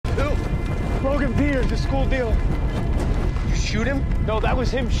Logan Peters, a school dealer. You shoot him? No, that was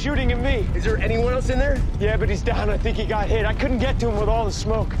him shooting at me. Is there anyone else in there? Yeah, but he's down. I think he got hit. I couldn't get to him with all the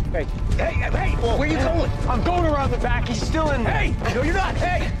smoke. Hey, where are you going? I'm going around the back. He's still in there. Hey, no, you're not.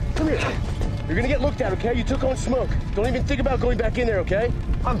 Hey, come here. You're gonna get looked at, okay? You took on smoke. Don't even think about going back in there, okay?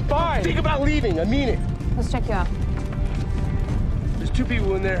 I'm fine. Think about leaving. I mean it. Let's check you out. There's 2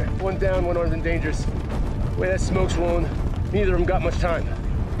 people in there. One down, one armed and dangerous. The way that smoke's rolling, neither of them got much time.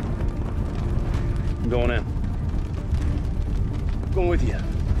 I'm going in. I'm going with you.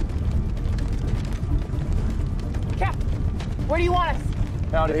 Cap, where do you want us?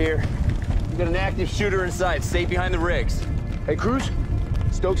 Out of here. We got an active shooter inside. Stay behind the rigs. Hey, Cruz,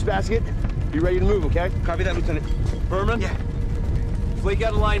 Stokes basket, be ready to move, okay? Copy that, Lieutenant. Berman? Yeah. Flake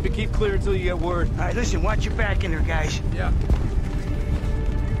out of line, but keep clear until you get word. All right, listen, watch your back in there, guys. Yeah.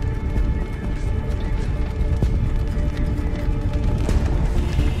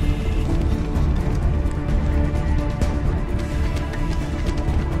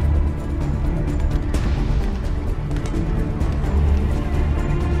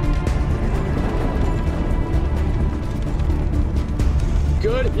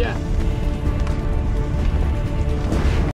 Good? Yeah.